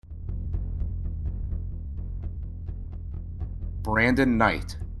Brandon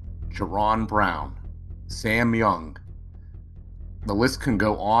Knight, Jaron Brown, Sam Young. The list can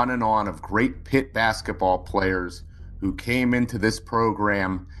go on and on of great Pitt basketball players who came into this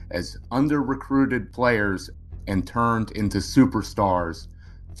program as under-recruited players and turned into superstars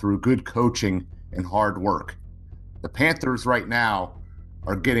through good coaching and hard work. The Panthers right now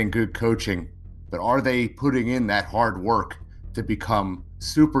are getting good coaching, but are they putting in that hard work to become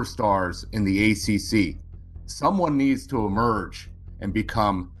superstars in the ACC? Someone needs to emerge and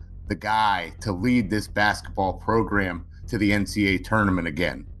become the guy to lead this basketball program to the NCAA tournament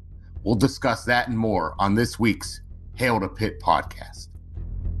again. We'll discuss that and more on this week's Hail to Pitt podcast.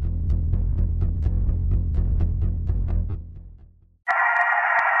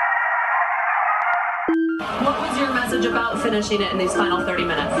 What was your message about finishing it in these final 30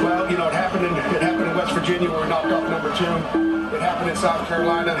 minutes? Well, it happened in West Virginia where we knocked off number 2. It happened in South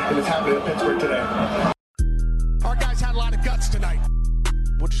Carolina, and it's happening in Pittsburgh today. Our guys had a lot of guts tonight.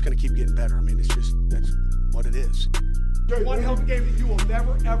 We're just going to keep getting better. I mean, that's what it is. One hell of a game that you will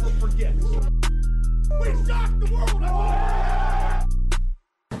never, ever forget. We shocked the world!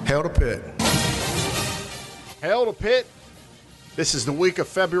 Hail to Pitt. Hail to Pitt. This is the week of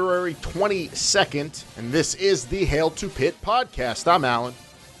February 22nd, and this is the Hail to Pitt podcast. I'm Alan.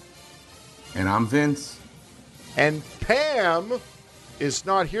 And I'm Vince. And Pam is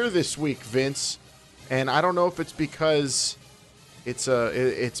not here this week, Vince. And I don't know if it's because it's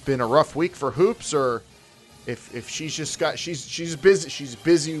been a rough week for hoops, or if she's just got she's busy. She's a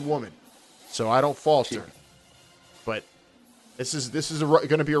busy woman, so I don't fault her. But this is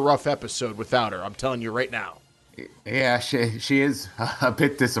going to be a rough episode without her. I'm telling you right now. Yeah, she is a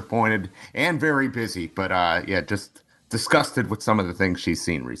bit disappointed and very busy, but just disgusted with some of the things she's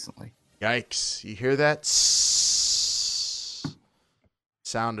seen recently. Yikes! You hear that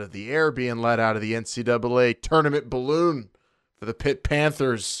sound of the air being let out of the NCAA tournament balloon for the Pitt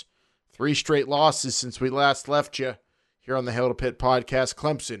Panthers. 3 straight losses since we last left you here on the Hail to Pitt podcast.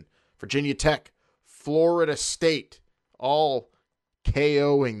 Clemson, Virginia Tech, Florida State, all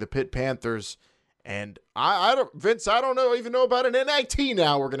KOing the Pitt Panthers. And I don't even know about an NIT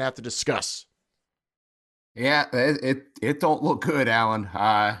now we're going to have to discuss. Yeah, it don't look good, Alan.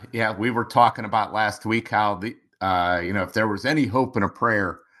 We were talking about last week how if there was any hope and a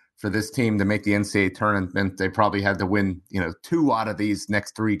prayer for this team to make the NCAA tournament, they probably had to win, 2 out of these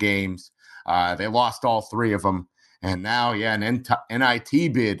next 3 games. They lost all 3 of them. And now, an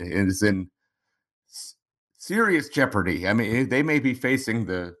NIT bid is in serious jeopardy. I mean, they may be facing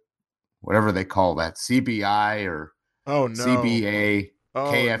the, whatever they call that, CBI or CBA,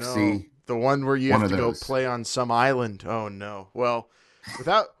 KFC. No. The one where you have to go play on some island. Oh, no. Well,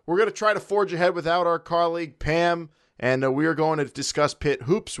 we're going to try to forge ahead without our colleague, Pam, and we are going to discuss Pitt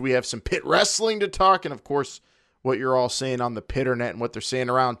hoops. We have some Pitt wrestling to talk, and, of course, what you're all saying on the Pitternet and what they're saying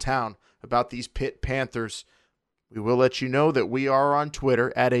around town about these Pitt Panthers. We will let you know that we are on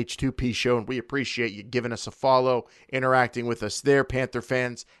Twitter at H2P Show, and we appreciate you giving us a follow, interacting with us there, Panther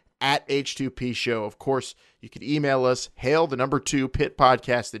fans, at H2P Show. Of course, you can email us,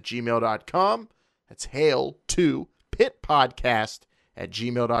 hail2pitpodcast@gmail.com. That's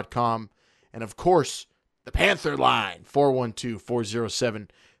hail2pitpodcast@gmail.com. And, of course, the Panther line,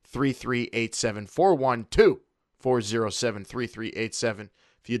 412-407-3387, 412-407-3387.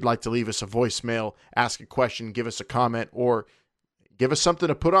 If you'd like to leave us a voicemail, ask a question, give us a comment, or give us something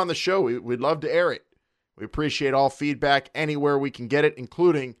to put on the show, we'd love to air it. We appreciate all feedback anywhere we can get it,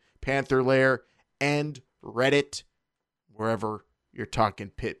 including Panther Lair and Reddit, wherever you're talking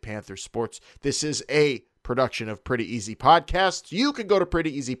Pitt Panther sports. This is a production of Pretty Easy Podcasts. You can go to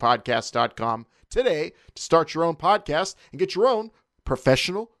prettyeasypodcast.com today to start your own podcast and get your own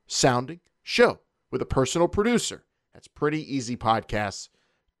professional sounding show with a personal producer. That's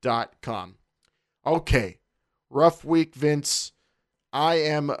prettyeasypodcast.com. Okay, rough week, Vince. I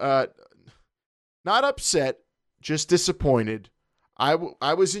am not upset, just disappointed. I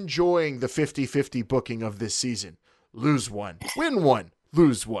was enjoying the 50-50 booking of this season. Lose one, win one,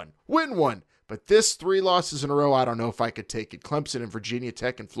 lose one, win one. But this 3 losses in a row, I don't know if I could take it. Clemson and Virginia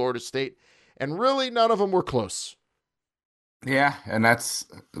Tech and Florida State, and really none of them were close. Yeah, and that's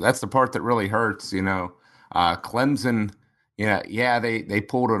the part that really hurts. Clemson, they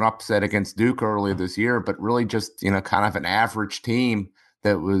pulled an upset against Duke earlier this year, but really just kind of an average team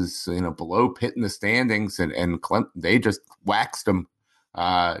that was below Pitt in the standings, and they just waxed them,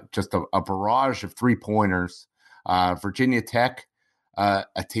 just a barrage of 3-pointers. Virginia Tech,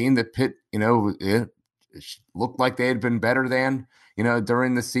 a team that Pitt, it looked like they had been better than,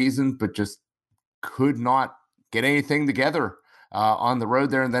 during the season, but just could not get anything together on the road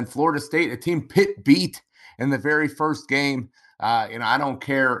there. And then Florida State, a team Pitt beat in the very first game, I don't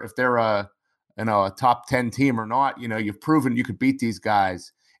care if they're a top 10 team or not. You've proven you could beat these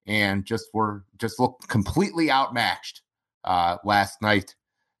guys, and just looked completely outmatched last night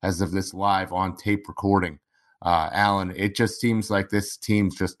as of this live on tape recording. Alan, it just seems like this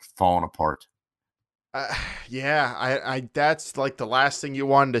team's just falling apart. Yeah, I that's like the last thing you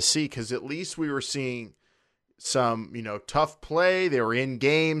wanted to see, because at least we were seeing some, tough play. They were in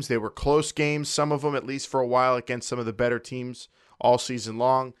games. They were close games, some of them, at least for a while, against some of the better teams all season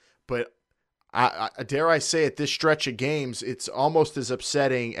long. But I dare I say, at this stretch of games, it's almost as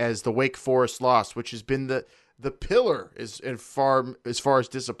upsetting as the Wake Forest loss, which has been the pillar as far as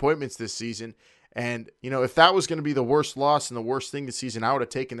disappointments this season. And, if that was going to be the worst loss and the worst thing this season, I would have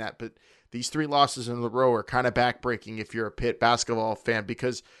taken that. But these 3 losses in a row are kind of backbreaking if you're a Pitt basketball fan,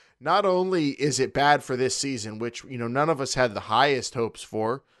 because not only is it bad for this season, which, none of us had the highest hopes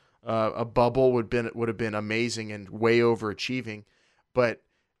for, a bubble would have been amazing and way overachieving, but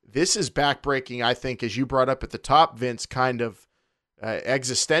this is backbreaking, I think, as you brought up at the top, Vince, kind of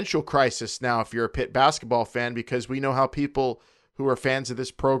existential crisis now if you're a Pitt basketball fan, because we know how people who are fans of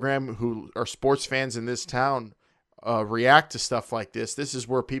this program, who are sports fans in this town, react to stuff like this. This is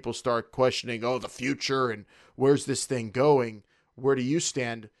where people start questioning, the future and where's this thing going? Where do you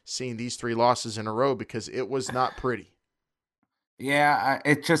stand seeing these 3 losses in a row? Because it was not pretty. Yeah,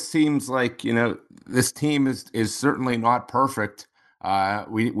 it just seems like, this team is certainly not perfect.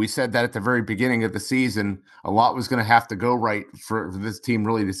 We said that at the very beginning of the season. A lot was going to have to go right for this team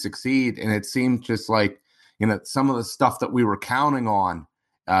really to succeed. And it seemed just like, some of the stuff that we were counting on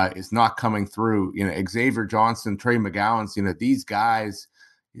is not coming through. Xavier Johnson, Trey McGowens, these guys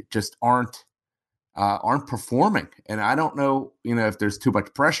just aren't performing. And I don't know, if there's too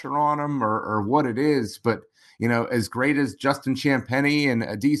much pressure on them or what it is, but, as great as Justin Champagnie and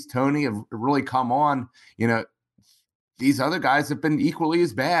Adise Toney have really come on, these other guys have been equally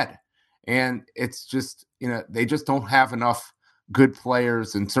as bad. And it's just, they just don't have enough good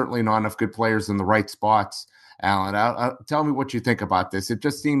players, and certainly not enough good players in the right spots. Alan, tell me what you think about this. It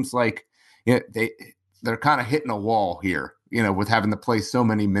just seems like they're kind of hitting a wall here, with having to play so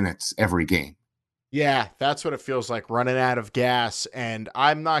many minutes every game. Yeah, that's what it feels like, running out of gas. And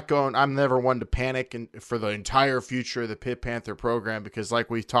I'm never one to panic for the entire future of the Pitt Panther program, because like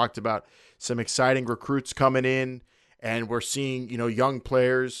we talked about, some exciting recruits coming in, and we're seeing, young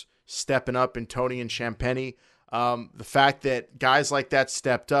players stepping up in Toney and Champagnie. The fact that guys like that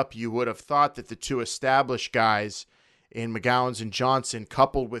stepped up, you would have thought that the 2 established guys in McGowens and Johnson,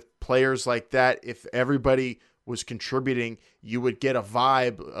 coupled with players like that, if everybody was contributing, you would get a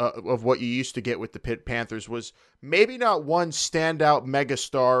vibe of what you used to get with the Pitt Panthers. Was maybe not one standout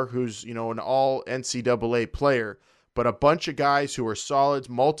megastar who's, an all NCAA player, but a bunch of guys who are solids,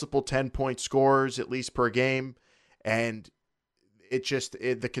 multiple 10-point scorers, at least per game. And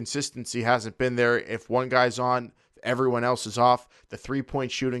the consistency hasn't been there. If one guy's on, everyone else is off. The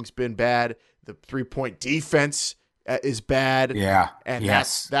 3-point shooting's been bad. The 3-point defense is bad. Yeah. And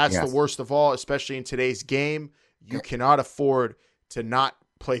that's the worst of all, especially in today's game. You cannot afford to not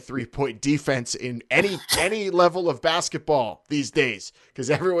play 3-point defense in any level of basketball these days,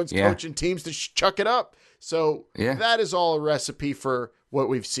 because everyone's coaching teams to chuck it up. So that is all a recipe for what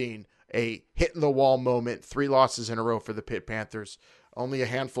we've seen. A hit-in-the-wall moment, 3 losses in a row for the Pitt Panthers. Only a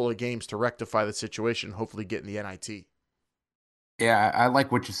handful of games to rectify the situation, hopefully get in the NIT. Yeah, I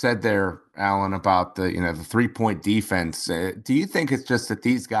like what you said there, Alan, about the 3-point defense. Do you think it's just that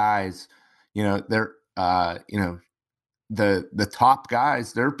these guys, they're the top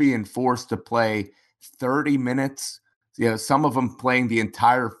guys, they're being forced to play 30 minutes? Some of them playing the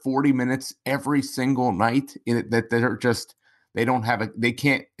entire 40 minutes every single night. That they're just they're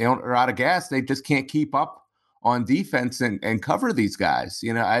out of gas. They just can't keep up on defense and cover these guys.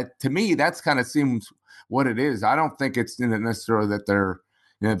 To me, that's kind of seems what it is. I don't think it's necessarily that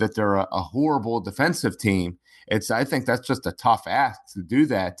they're a horrible defensive team. I think that's just a tough ask to do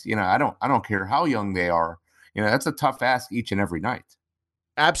that. I don't care how young they are. That's a tough ask each and every night.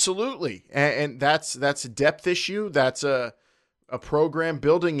 Absolutely. And that's a depth issue. That's a program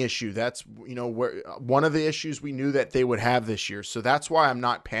building issue. That's, where one of the issues we knew that they would have this year. So that's why I'm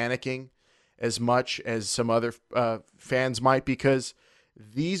not panicking as much as some other fans might, because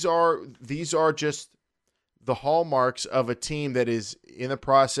these are just the hallmarks of a team that is in the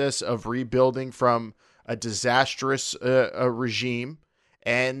process of rebuilding from a disastrous regime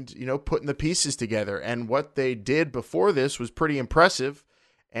and, putting the pieces together. And what they did before this was pretty impressive.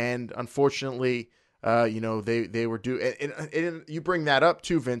 And unfortunately, they were due. And you bring that up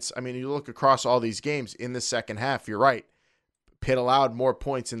too, Vince. I mean, you look across all these games in the second half, you're right. Pitt allowed more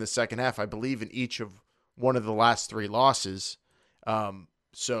points in the second half, I believe, in each of one of the last 3 losses.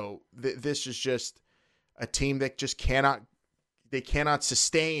 So this is just a team that just cannot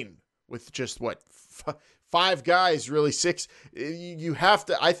sustain with just five guys, really six. You have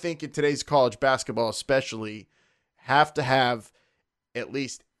to, I think in today's college basketball especially, have to have at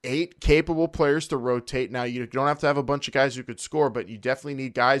least 8 capable players to rotate. Now, you don't have to have a bunch of guys who could score, but you definitely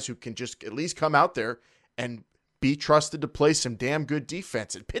need guys who can just at least come out there and be trusted to play some damn good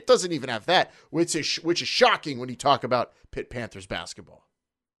defense. And Pitt doesn't even have that, which is shocking when you talk about Pitt Panthers basketball.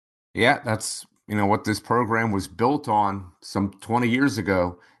 Yeah, that's what this program was built on some 20 years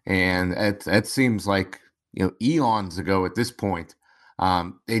ago, and it seems like eons ago at this point.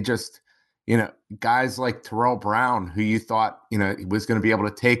 They just guys like Terrell Brown, who you thought was going to be able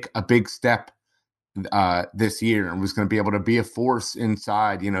to take a big step this year and was going to be able to be a force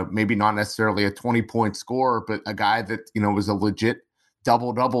inside, maybe not necessarily a 20-point scorer, but a guy that was a legit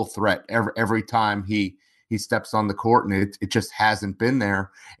double threat every time he steps on the court, and it just hasn't been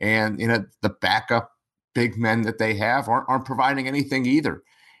there. And the backup big men that they have aren't providing anything either.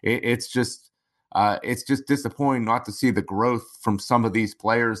 It's just disappointing not to see the growth from some of these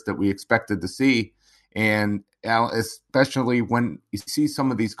players that we expected to see. And especially when you see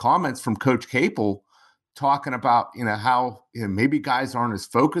some of these comments from Coach Capel talking about, how maybe guys aren't as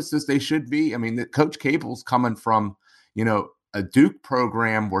focused as they should be. I mean, Coach Capel's coming from, a Duke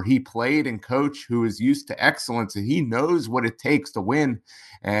program where he played and coached, who is used to excellence, and he knows what it takes to win.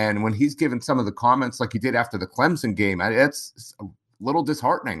 And when he's given some of the comments like he did after the Clemson game, it's a little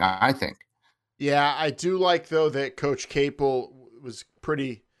disheartening, I think. Yeah, I do like, though, that Coach Capel was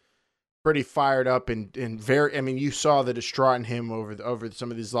pretty fired up and very, I mean, you saw the distraught in him over some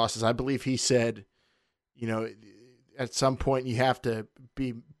of these losses. I believe he said, at some point you have to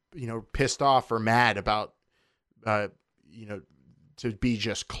be, pissed off or mad about, to be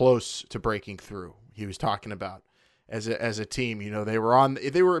just close to breaking through. He was talking about as a team, they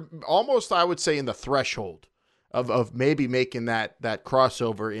were almost, I would say, in the threshold of maybe making that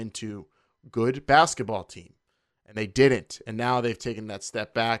crossover into good basketball team. And they didn't. And now they've taken that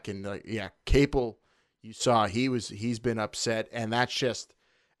step back. And Capel, you saw he's been upset. And that's just,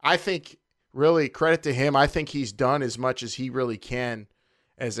 I think, really credit to him. I think he's done as much as he really can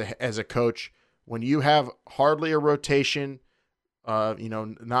as a coach. When you have hardly a rotation,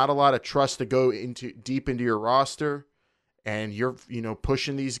 not a lot of trust to go deep into your roster, and you're,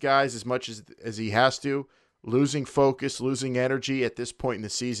 pushing these guys as much as he has to, losing focus, losing energy at this point in the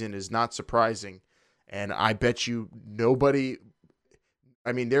season is not surprising. And I bet you nobody,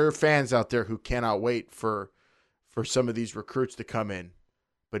 I mean, there are fans out there who cannot wait for some of these recruits to come in,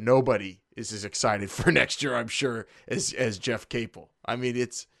 but nobody is as excited for next year, I'm sure, as Jeff Capel. I mean,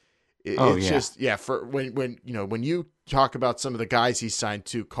 it's just, for when you talk about some of the guys he signed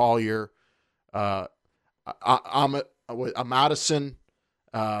to, Collier, Madison,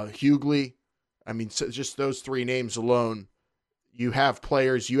 Hughley, I mean, so just those 3 names alone, you have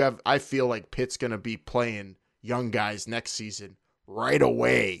players, I feel like Pitt's going to be playing young guys next season right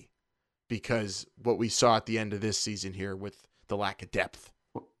away because what we saw at the end of this season here with the lack of depth.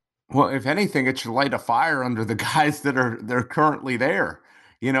 Well, if anything, it should light a fire under the guys they're currently there.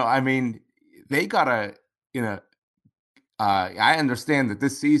 I mean, they gotta, I understand that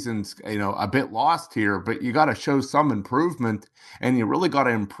this season's, a bit lost here, but you got to show some improvement, and you really got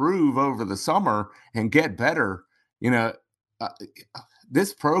to improve over the summer and get better.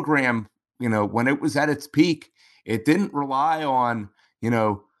 This program, when it was at its peak, it didn't rely on,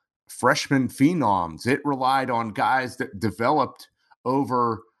 freshman phenoms. It relied on guys that developed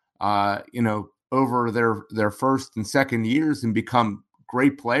over, over their first and second years and become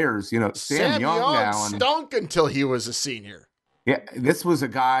great players. Sam Young stunk until he was a senior. Yeah, this was a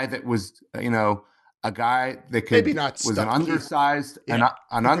guy that was, a guy that could maybe not was an undersized, an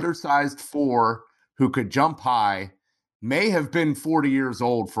undersized 4 who could jump high. May have been 40 years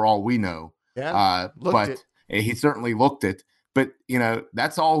old for all we know. Yeah, but he certainly looked it. But,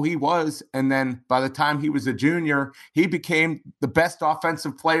 that's all he was. And then by the time he was a junior, he became the best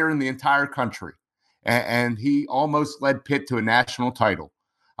offensive player in the entire country. And he almost led Pitt to a national title.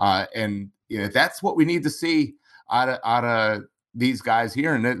 And that's what we need to see out of these guys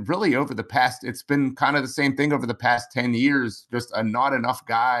here. And it really it's been kind of the same thing over the past 10 years. Just not enough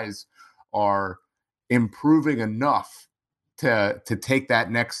guys are improving enough to take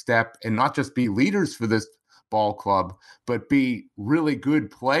that next step and not just be leaders for this ball club, but be really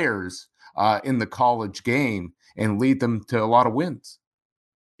good players in the college game and lead them to a lot of wins.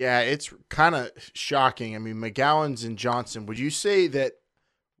 Yeah, it's kind of shocking. I mean, McGowan's and Johnson, would you say that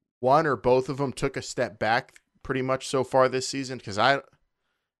one or both of them took a step back pretty much so far this season? Because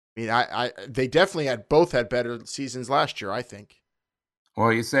they definitely had better seasons last year, I think.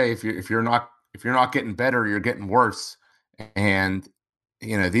 Well, you say if you're not getting better, you're getting worse, and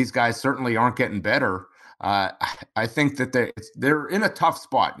these guys certainly aren't getting better. I think that they're in a tough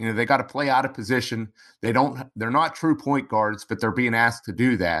spot. They got to play out of position. They're not true point guards, but they're being asked to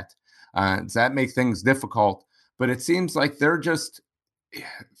do that. So that makes things difficult. But it seems like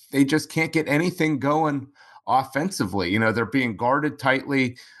they just can't get anything going offensively. They're being guarded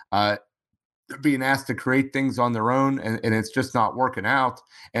tightly. They're being asked to create things on their own, and it's just not working out.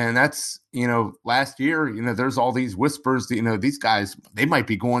 And that's, last year, there's all these whispers that, these guys, they might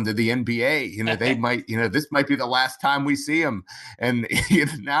be going to the NBA. They might, this might be the last time we see them. And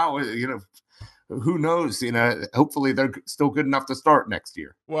now, who knows? Hopefully they're still good enough to start next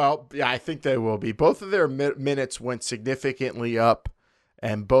year. Well, yeah, I think they will be. Both of their minutes went significantly up,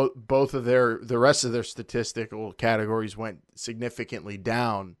 and both of the rest of their statistical categories went significantly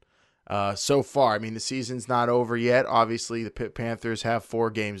down. So far. I mean, the season's not over yet. Obviously, the Pitt Panthers have 4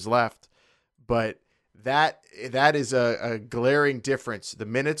 games left, but that is a glaring difference. The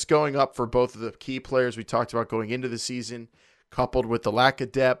minutes going up for both of the key players we talked about going into the season, coupled with the lack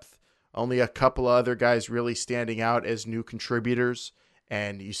of depth, only a couple of other guys really standing out as new contributors,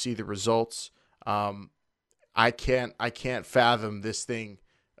 and you see the results. I can't fathom this thing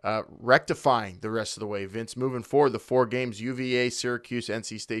rectifying the rest of the way. Vince, moving forward, the 4 games, UVA, Syracuse,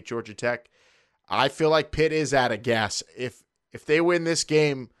 NC State, Georgia Tech. I feel like Pitt is out of gas. If they win this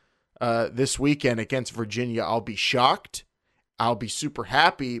game this weekend against Virginia, I'll be shocked. I'll be super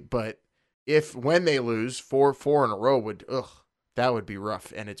happy. But when they lose 4 in a row, that would be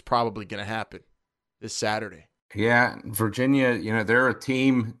rough. And it's probably going to happen this Saturday. Yeah, Virginia, they're a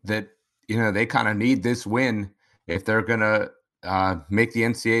team that, they kind of need this win if they're going to make the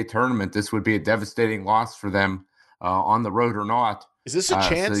NCAA tournament. This would be a devastating loss for them on the road or not. Is this a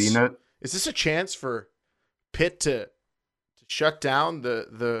chance? Is this a chance for Pitt to shut down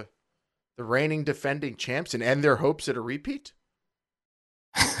the reigning defending champs and end their hopes at a repeat?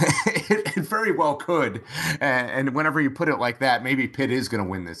 It very well could. And whenever you put it like that, maybe Pitt is going to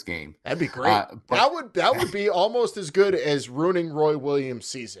win this game. That'd be great. That would be almost as good as ruining Roy Williams'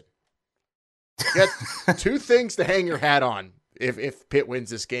 season. You got 2 things to hang your hat on if Pitt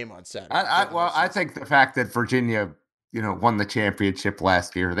wins this game on Saturday. I think the fact that Virginia, won the championship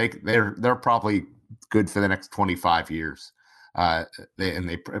last year, they're probably good for the next 25 years.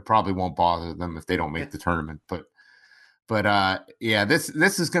 They probably won't bother them if they don't make the tournament. But yeah, this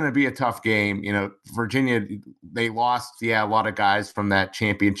is going to be a tough game. Virginia, they lost, a lot of guys from that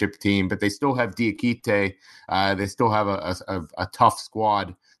championship team, but they still have Diakite. They still have a tough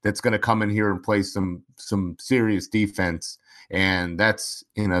squad that's going to come in here and play some serious defense. And that's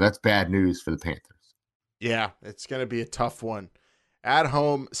bad news for the Panthers. Yeah, it's going to be a tough one. At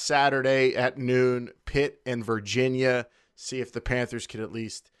home Saturday at noon, Pitt and Virginia. See if the Panthers could at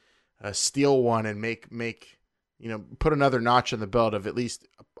least steal one and make put another notch on the belt of at least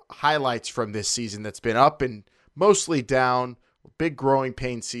highlights from this season that's been up and mostly down. Big growing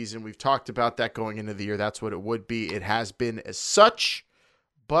pain season. We've talked about that going into the year. That's what it would be. It has been as such,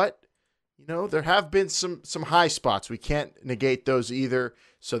 but there have been some high spots. We can't negate those either.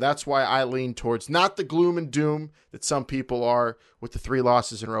 So that's why I lean towards not the gloom and doom that some people are with the 3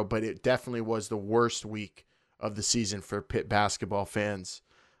 losses in a row, but it definitely was the worst week of the season for Pitt basketball fans.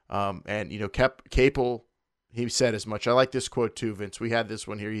 And Capel, he said as much. I like this quote too, Vince. We had this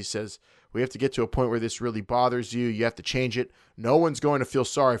one here. He says, "We have to get to a point where this really bothers you. You have to change it. No one's going to feel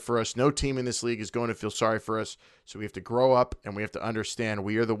sorry for us. No team in this league is going to feel sorry for us. So we have to grow up and we have to understand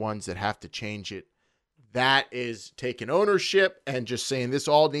we are the ones that have to change it." That is taking ownership and just saying this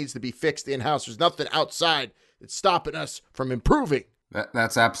all needs to be fixed in-house. There's nothing outside that's stopping us from improving.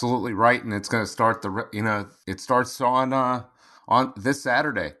 That's absolutely right. And it's going to start it starts on this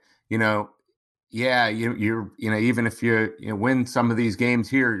Saturday. Yeah, you're even if you win some of these games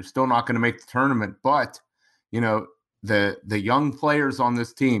here, you're still not going to make the tournament. But the young players on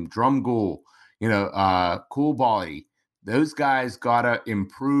this team, Drumgoole, Coulibaly, those guys gotta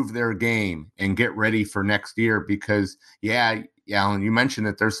improve their game and get ready for next year because Alan, you mentioned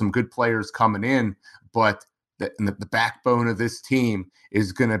that there's some good players coming in, but the backbone of this team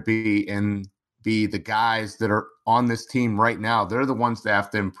is going to be the guys that are on this team right now. They're the ones that have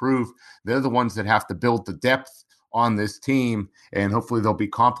to improve. They're the ones that have to build the depth on this team, and hopefully they'll be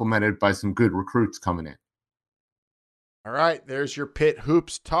complemented by some good recruits coming in. All right, there's your Pitt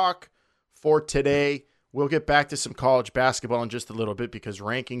Hoops talk for today. We'll get back to some college basketball in just a little bit because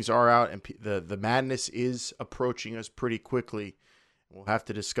rankings are out and the madness is approaching us pretty quickly. We'll have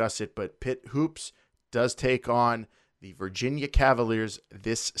to discuss it, but Pitt Hoops does take on the Virginia Cavaliers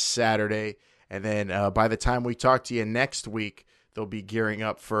this Saturday. And then by the time we talk to you next week, they'll be gearing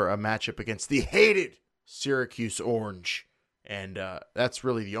up for a matchup against the hated Syracuse Orange. And that's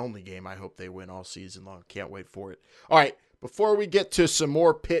really the only game I hope they win all season long. Can't wait for it. All right, before we get to some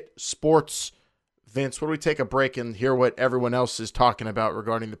more Pitt sports, Vince, why don't we take a break and hear what everyone else is talking about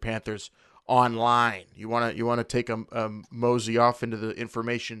regarding the Panthers online? You want to take a mosey off into the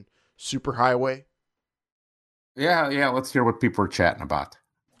information superhighway? Yeah, let's hear what people are chatting about.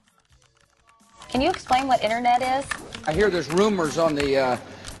 Can you explain what internet is? I hear there's rumors on the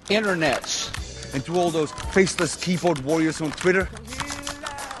internets. And to all those faceless keyboard warriors on Twitter.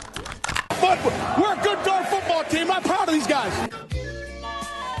 But we're a good darn football team. I'm proud of these guys.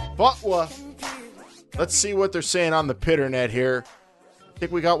 But let's see what they're saying on the Pitternet here. I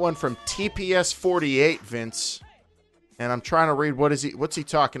think we got one from TPS48, Vince. And I'm trying to read what's he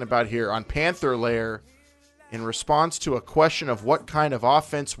talking about here on Panther Lair in response to a question of what kind of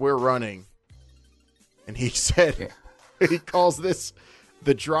offense we're running. And he said he calls this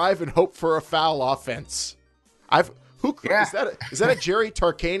the drive and hope for a foul offense. Is that a Jerry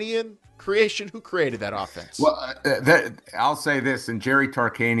Tarkanian creation? Who created that offense? Well, I'll say this: in Jerry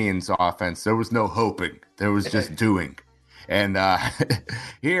Tarkanian's offense, there was no hoping; there was just doing. And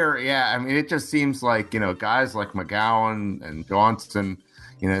here, it just seems like guys like McGowan and Johnson,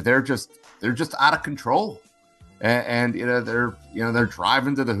 they're just out of control. And they're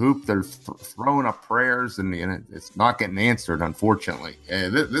driving to the hoop, they're throwing up prayers, and it's not getting answered, unfortunately.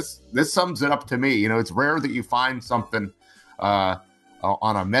 This sums it up to me. It's rare that you find something on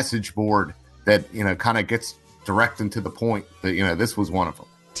a message board that kind of gets direct and to the point. But this was one of them.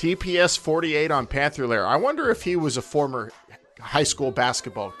 TPS 48 on Panther Lair. I wonder if he was a former high school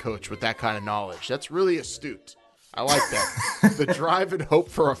basketball coach with that kind of knowledge. That's really astute. I like that. The drive and hope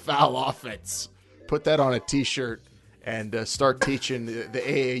for a foul offense. Put that on a T-shirt and start teaching the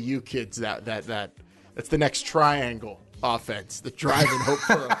AAU kids that. That's the next triangle offense. The drive and hope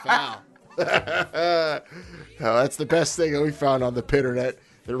for a foul. That's the best thing that we found on the Pitternet.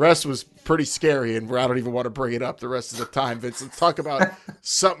 The rest was pretty scary, and I don't even want to bring it up the rest of the time, Vince. Let's talk about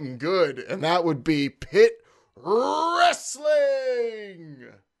something good, and that would be Pitt Wrestling.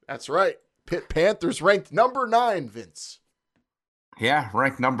 That's right. Pitt Panthers ranked number 9, Vince. Yeah,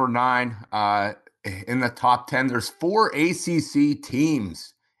 ranked number 9. In the top 10, there's 4 ACC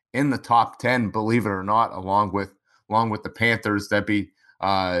teams in the top 10, believe it or not, along with the Panthers. That'd be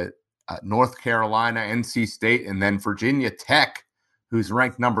North Carolina, NC State, and then Virginia Tech, who's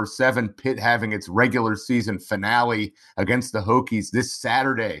ranked number 7. Pitt having its regular season finale against the Hokies this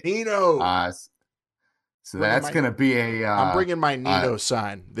Saturday. Nino. So that's going to be a. I'm bringing my Nino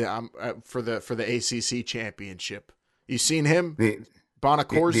sign for the ACC championship. You seen him?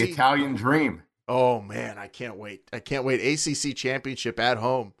 Bonacorsi, the Italian Dream. Oh, man, I can't wait. ACC championship at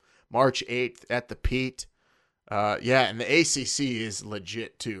home, March 8th at the Pete. And the ACC is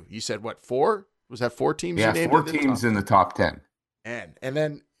legit, too. You said, what, 4? Was that 4 teams? Yeah, 4 teams in the top 10. And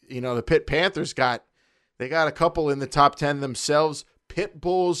then, the Pitt Panthers got a couple in the top 10 themselves. Pit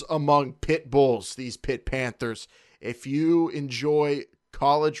Bulls among Pit Bulls, these Pitt Panthers. If you enjoy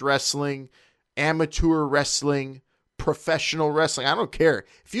college wrestling, amateur wrestling, professional wrestling, I don't care.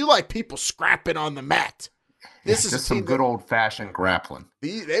 If you like people scrapping on the mat, this is just some good old-fashioned grappling.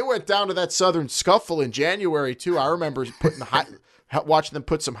 They went down to that Southern Scuffle in January, too. I remember watching them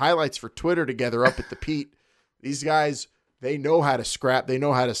put some highlights for Twitter together up at the Pete. These guys, they know how to scrap. They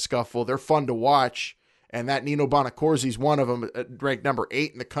know how to scuffle. They're fun to watch. And that Nino Bonacorsi is one of them, ranked number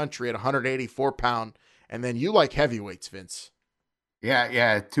 8 in the country at 184-pound. And then you like heavyweights, Vince.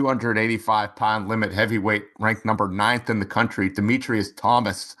 Yeah, 285-pound limit heavyweight, ranked number 9th in the country. Demetrius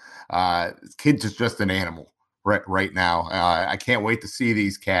Thomas, kid's is just an animal right now. I can't wait to see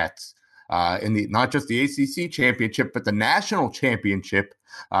these cats in not just the ACC championship, but the national championship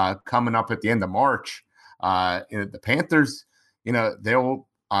coming up at the end of March. The Panthers, they're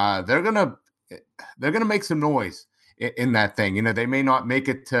gonna make some noise in that thing. They may not make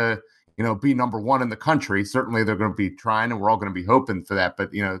it to be number 1 in the country. Certainly they're going to be trying, and we're all going to be hoping for that. But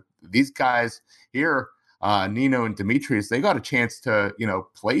these guys here, Nino and Demetrius, they got a chance to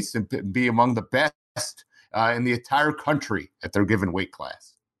place and be among the best in the entire country at their given weight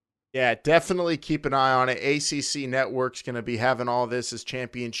class. Yeah, definitely keep an eye on it. ACC Network's going to be having all this as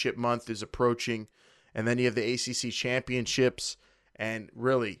championship month is approaching. And then you have the ACC championships, and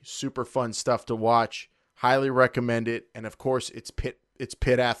really super fun stuff to watch. Highly recommend it. And of course, it's Pitt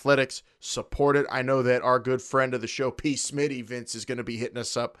Athletics. Support it. I know that our good friend of the show, P. Smitty, Vince, is going to be hitting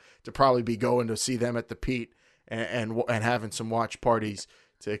us up to probably be going to see them at the Pete and having some watch parties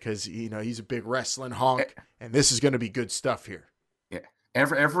because he's a big wrestling honk, and this is going to be good stuff here. Yeah.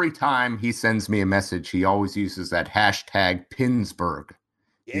 Every time he sends me a message, he always uses that hashtag Pinsburg.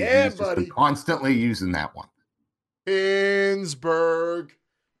 Yeah, He's just been buddy. constantly using that one. Pittsburgh.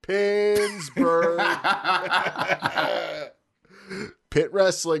 Pitt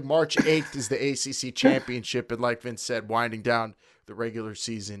Wrestling, March 8th is the ACC Championship. And like Vince said, winding down the regular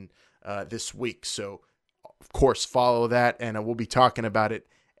season this week. So, of course, follow that. And we'll be talking about it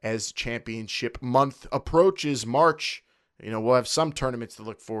as championship month approaches. March, we'll have some tournaments to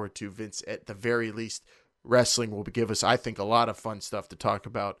look forward to, Vince. At the very least, wrestling will give us, I think, a lot of fun stuff to talk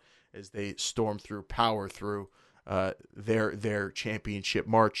about as they power through their championship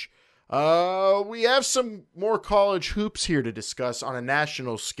march. We have some more college hoops here to discuss on a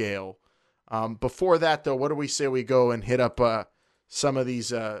national scale. Before that, though, what do we say we go and hit up some of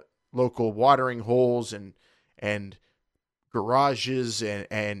these local watering holes and garages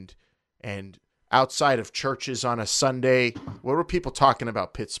and outside of churches on a Sunday? What were people talking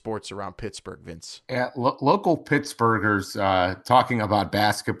about Pitt sports around Pittsburgh, Vince? Yeah, local Pittsburghers talking about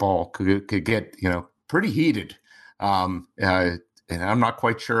basketball could get pretty heated. And I'm not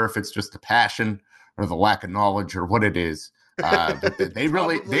quite sure if it's just the passion or the lack of knowledge or what it is. But they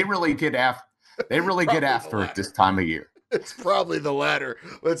really get after it this time of year. It's probably the latter.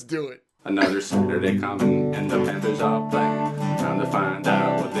 Let's do it. Another Saturday coming and the Panthers are playing. Time to find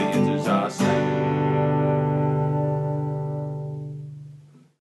out what the Indians are saying.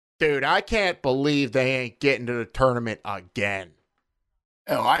 Dude, I can't believe they ain't getting to the tournament again.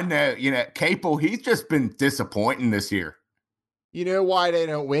 Oh, I know. Capel, he's just been disappointing this year. You know why they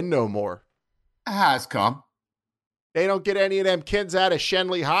don't win no more? Has come. They don't get any of them kids out of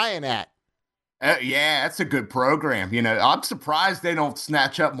Shenley High and that. Yeah, that's a good program. I'm surprised they don't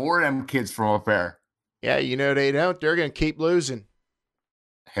snatch up more of them kids from up there. Yeah, they don't. They're going to keep losing.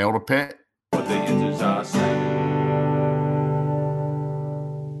 Hail to Pitt. What the Indians are saying.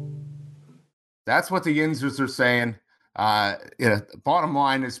 That's what the Yinzers are saying. Bottom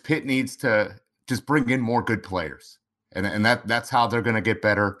line is Pitt needs to just bring in more good players. And that's how they're going to get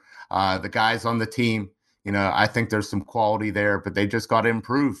better. The guys on the team, I think there's some quality there, but they just got to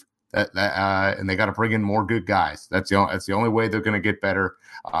improve and they got to bring in more good guys. That's the only way they're going to get better.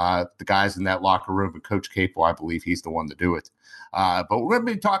 The guys in that locker room, and Coach Capel, I believe he's the one to do it. But we're going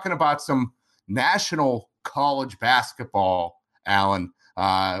to be talking about some national college basketball, Alan.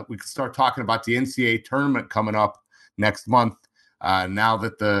 We can start talking about the NCAA tournament coming up next month. Now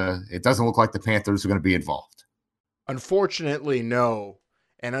that it doesn't look like the Panthers are going to be involved. Unfortunately, no.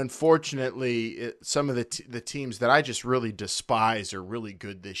 And unfortunately, some of the teams that I just really despise are really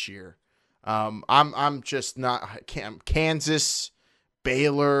good this year. I'm just not. Kansas,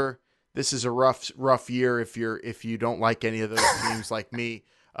 Baylor. This is a rough year if you don't like any of those teams like me.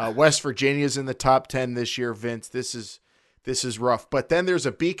 West Virginia's in the top 10 this year, Vince. This is rough. But then there's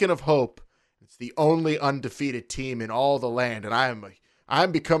a beacon of hope. It's the only undefeated team in all the land, and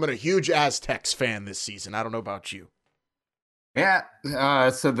I'm becoming a huge Aztecs fan this season. I don't know about you. Yeah,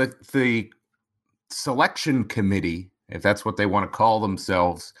 so the selection committee, if that's what they want to call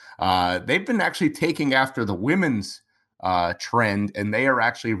themselves, they've been actually taking after the women's trend, and they are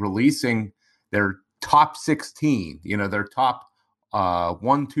actually releasing their top 16, their top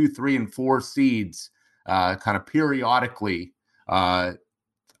 1, 2, 3, and 4 seeds kind of periodically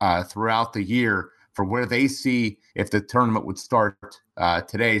throughout the year for where they see if the tournament would start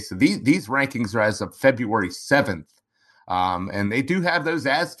today. So these rankings are as of February 7th. And they do have those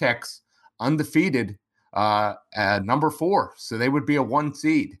Aztecs undefeated at number 4. So they would be a 1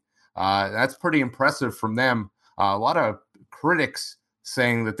 seed. That's pretty impressive from them. A lot of critics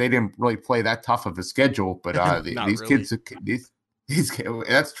saying that they didn't really play that tough of a schedule, but these kids,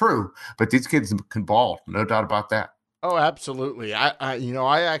 that's true. But these kids can ball, no doubt about that. Oh, absolutely.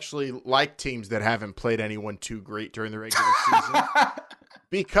 I actually like teams that haven't played anyone too great during the regular season.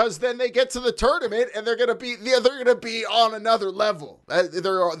 Because then they get to the tournament and they're gonna be on another level.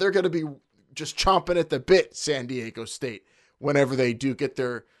 They're gonna be just chomping at the bit, San Diego State, whenever they do you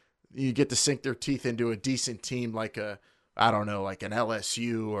get to sink their teeth into a decent team like an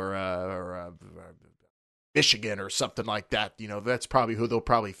LSU or a Michigan or something like that. That's probably who they'll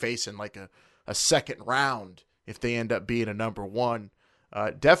probably face in like a second round if they end up being a number 1.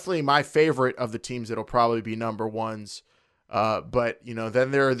 Definitely my favorite of the teams that'll probably be number 1s. But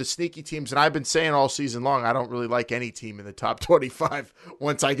then there are the sneaky teams, and I've been saying all season long, I don't really like any team in the top 25.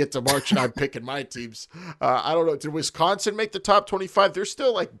 Once I get to March and I'm picking my teams. I don't know. Did Wisconsin make the top 25? They're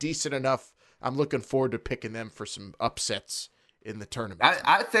still like decent enough. I'm looking forward to picking them for some upsets in the tournament.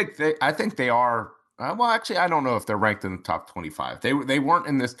 I think they are. Well, actually, I don't know if they're ranked in the top 25. They weren't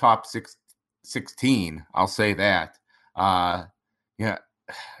in this top 16. I'll say that. Yeah.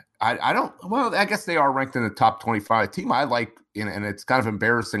 I don't, well, I guess they are ranked in the top 25. A team I like, and it's kind of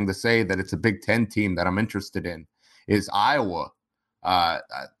embarrassing to say that it's a Big Ten team that I'm interested in, is Iowa.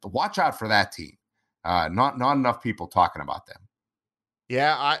 Watch out for that team. Not enough people talking about them.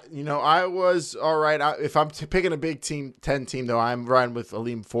 Yeah, I was all right. If I'm picking a Big 10 team, though, I'm riding with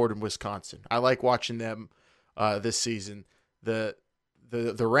Aleem Ford in Wisconsin. I like watching them this season. The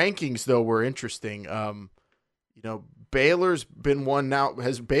rankings, though, were interesting. Baylor's been one now.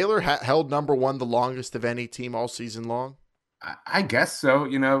 Has Baylor held number one the longest of any team all season long? I guess so.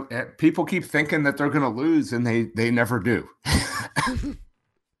 People keep thinking that they're going to lose, and they never do.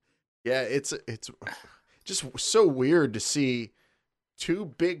 Yeah, it's just so weird to see two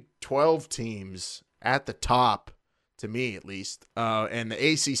Big 12 teams at the top, to me at least, and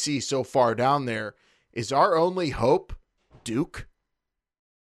the ACC so far down there. Is our only hope Duke?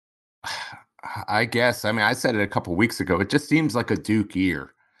 I guess. I mean, I said it a couple weeks ago. It just seems like a Duke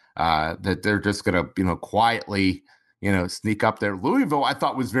year, that they're just going to, quietly, sneak up there. Louisville, I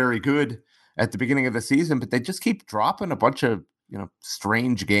thought, was very good at the beginning of the season, but they just keep dropping a bunch of,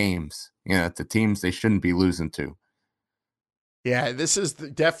 strange games, to teams they shouldn't be losing to. Yeah, this is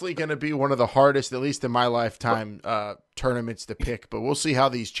definitely going to be one of the hardest, at least in my lifetime, tournaments to pick. But we'll see how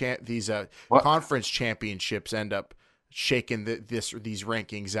these conference championships end up shaking these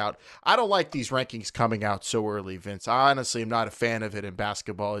rankings out. I don't like these rankings coming out so early, Vince. I honestly am not a fan of it in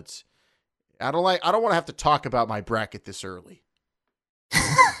basketball. I don't want to have to talk about my bracket this early.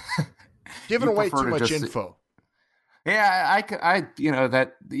 Giving away too much info. Yeah, I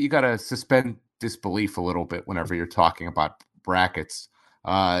that you got to suspend disbelief a little bit whenever you're talking about brackets.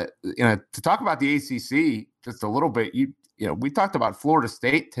 To talk about the ACC just a little bit, we talked about Florida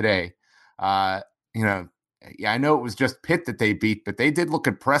State today. Yeah, I know it was just Pitt that they beat, but they did look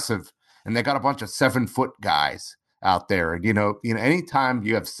impressive, and they got a bunch of 7-foot guys out there. And anytime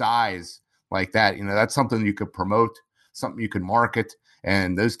you have size like that, that's something you could promote, something you could market.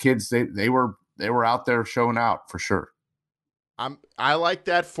 And those kids, they were out there showing out for sure. I like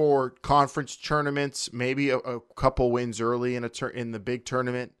that for conference tournaments. Maybe a couple wins early in the big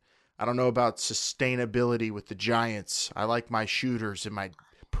tournament. I don't know about sustainability with the Giants. I like my shooters and my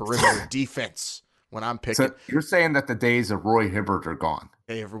perimeter defense. When I'm picking. So you're saying that the days of Roy Hibbert are gone.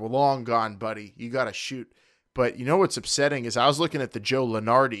 They are long gone, buddy. You got to shoot. But what's upsetting is I was looking at the Joe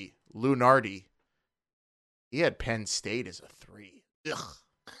Lunardi. He had Penn State as a 3. Ugh.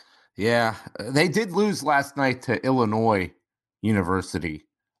 Yeah, they did lose last night to Illinois University,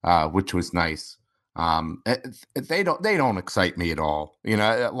 which was nice. They don't excite me at all.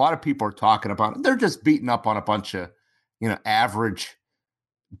 A lot of people are talking about it. They're just beating up on a bunch of, average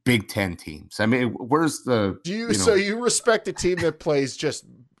Big Ten teams. I mean, where's the? So you respect a team that plays just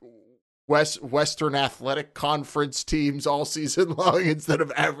Western Athletic Conference teams all season long instead of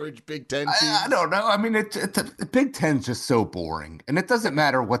average Big Ten teams? I don't know. I mean, the Big Ten's just so boring, and it doesn't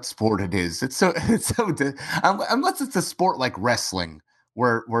matter what sport it is. It's so unless it's a sport like wrestling,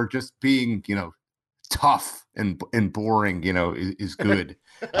 where just being tough and boring is good.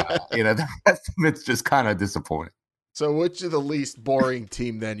 The rest of it's just kind of disappointing. So which is the least boring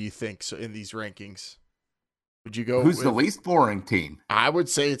team then you think in these rankings? Would you go Who's the least boring team? I would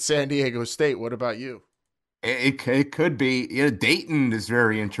say it's San Diego State. What about you? It could be. Dayton is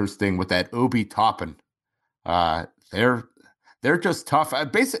very interesting with that Obi Toppin. They're just tough.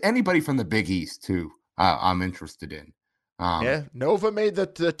 Basically, anybody from the Big East too. I'm interested in. Yeah, Nova made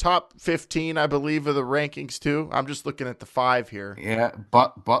the top 15, I believe, of the rankings too. I'm just looking at the 5 here. Yeah,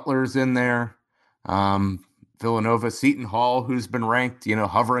 Butler's in there. Villanova, Seton Hall, who's been ranked,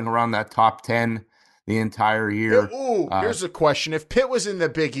 hovering around that top 10 the entire year. Here's a question. If Pitt was in the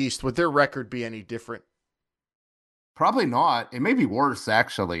Big East, would their record be any different? Probably not. It may be worse,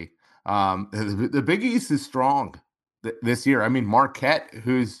 actually. The Big East is strong this year. I mean, Marquette,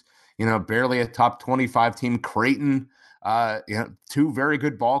 who's, barely a top 25 team. Creighton, 2 very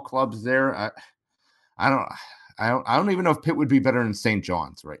good ball clubs there. I don't even know if Pitt would be better than St.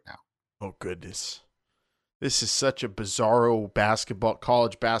 John's right now. Oh, goodness. This is such a bizarro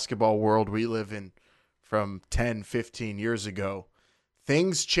college basketball world we live in from 10, 15 years ago.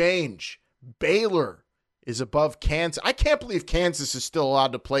 Things change. Baylor is above Kansas. I can't believe Kansas is still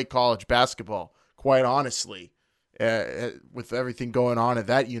allowed to play college basketball, quite honestly, with everything going on at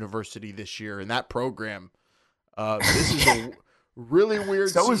that university this year and that program. This is a really weird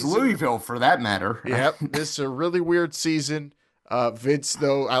season. So is Louisville, for that matter. Yep, this is a really weird season. Vince,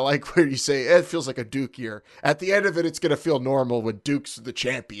 though, I like what you say. It feels like a Duke year. At the end of it, it's going to feel normal when Duke's the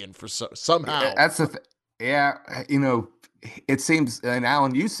champion for somehow. That's the thing. Yeah, it seems, and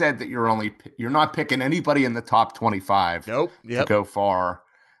Alan, you said that you're not picking anybody in the top 25 to go far,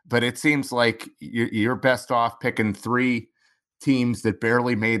 but it seems like you're best off picking 3 teams that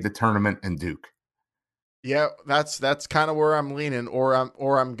barely made the tournament and Duke. Yeah, that's kind of where I'm leaning, or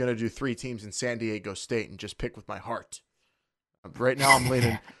I'm going to do 3 teams in San Diego State and just pick with my heart. Right now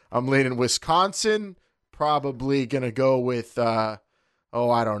I'm leaning Wisconsin, probably going to go with I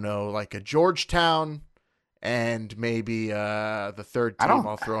don't know, like a Georgetown, and maybe the third team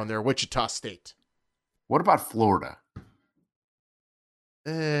I'll throw in there, Wichita State. What about Florida?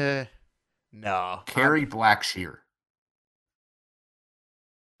 No. Kerry Blackshear.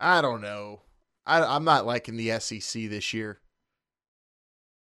 I don't know. I'm not liking the SEC this year.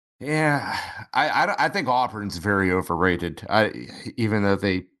 Yeah, I think Auburn's very overrated. Even though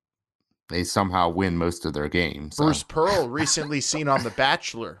they somehow win most of their games. Bruce Pearl recently seen on The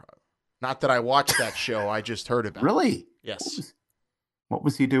Bachelor. Not that I watched that show, I just heard about it. Really? Yes. What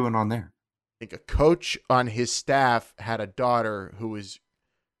was he doing on there? I think a coach on his staff had a daughter who was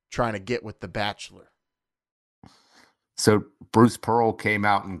trying to get with The Bachelor. So Bruce Pearl came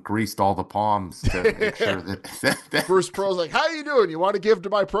out and greased all the palms to make sure that Bruce Pearl's like, "How you doing? You want to give to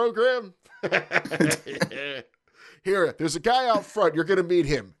my program?" Here, there's a guy out front. You're going to meet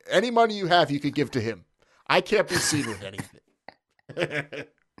him. Any money you have, you could give to him. I can't be seen with anything.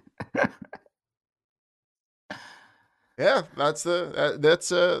 Yeah, that's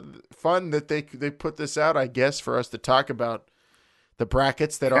fun that they put this out, I guess, for us to talk about the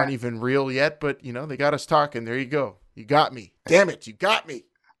brackets that aren't even real yet. But they got us talking. There you go. You got me. Damn it, you got me.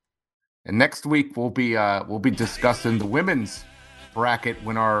 And next week we'll be discussing the women's bracket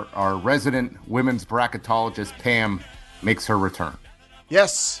when our resident women's bracketologist Pam makes her return.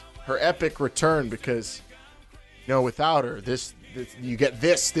 Yes, her epic return, because without her, this you get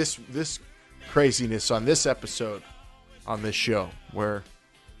this craziness on this episode on this show, where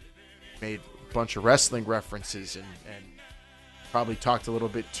made a bunch of wrestling references and probably talked a little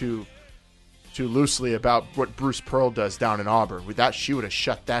bit too loosely about what Bruce Pearl does down in Auburn. With that, she would have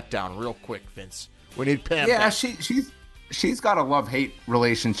shut that down real quick, Vince. We need Pam. Yeah, back. she's got a love-hate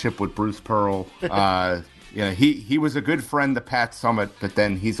relationship with Bruce Pearl. He was a good friend to Pat Summitt, but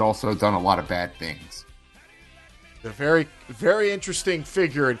then he's also done a lot of bad things. A very, very interesting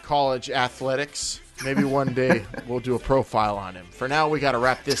figure in college athletics. Maybe one day we'll do a profile on him. For now, we got to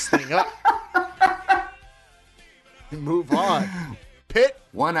wrap this thing up. Move on. Pitt.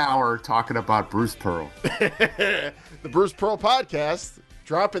 1 hour talking about Bruce Pearl. The Bruce Pearl podcast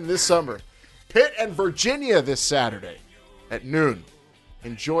dropping this summer. Pitt and Virginia this Saturday at noon.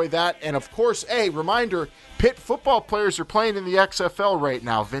 Enjoy that. And, of course, reminder, Pitt football players are playing in the XFL right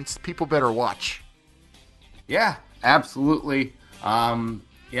now, Vince. People better watch. Yeah, absolutely.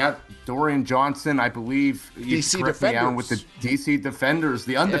 Dorian Johnson, I believe. DC Defenders. With the DC Defenders,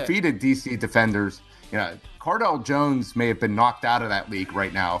 the undefeated DC Defenders. Cardell Jones may have been knocked out of that league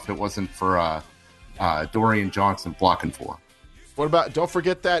right now if it wasn't for Dorian Johnson blocking for him. What about, don't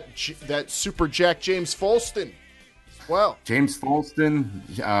forget that Super Jack James Folston. Well, James Folston,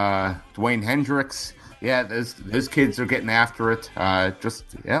 Dwayne Hendricks. Yeah, those kids are getting after it. A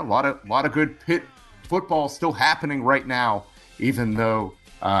lot of good Pitt football still happening right now, even though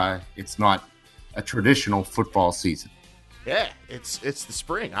it's not a traditional football season. Yeah, it's the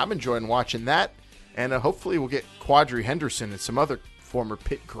spring. I'm enjoying watching that. And hopefully we'll get Quadri Henderson and some other former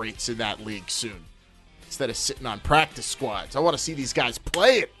Pitt greats in that league soon, instead of sitting on practice squads. I want to see these guys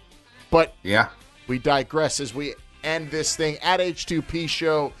play it. But yeah, we digress as we end this thing. At H2P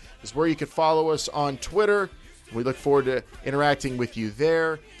Show is where you can follow us on Twitter. We look forward to interacting with you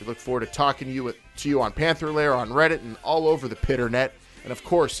there. We look forward to talking to you on Panther Lair, on Reddit, and all over the Pitternet. And, of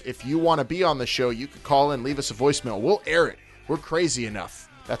course, if you want to be on the show, you can call in, leave us a voicemail. We'll air it. We're crazy enough.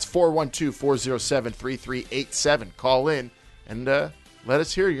 That's 412-407-3387. Call in and let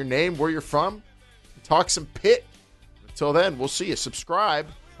us hear your name, where you're from, talk some Pitt. Until then, we'll see you. Subscribe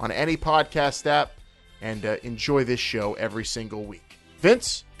on any podcast app and enjoy this show every single week.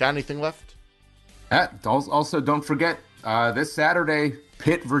 Vince, got anything left? Also, don't forget, this Saturday,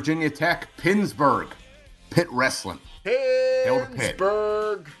 Pitt, Virginia Tech, Pittsburgh, Pitt Wrestling.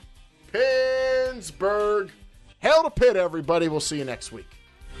 Pittsburgh. Hail to Pitt, everybody. We'll see you next week.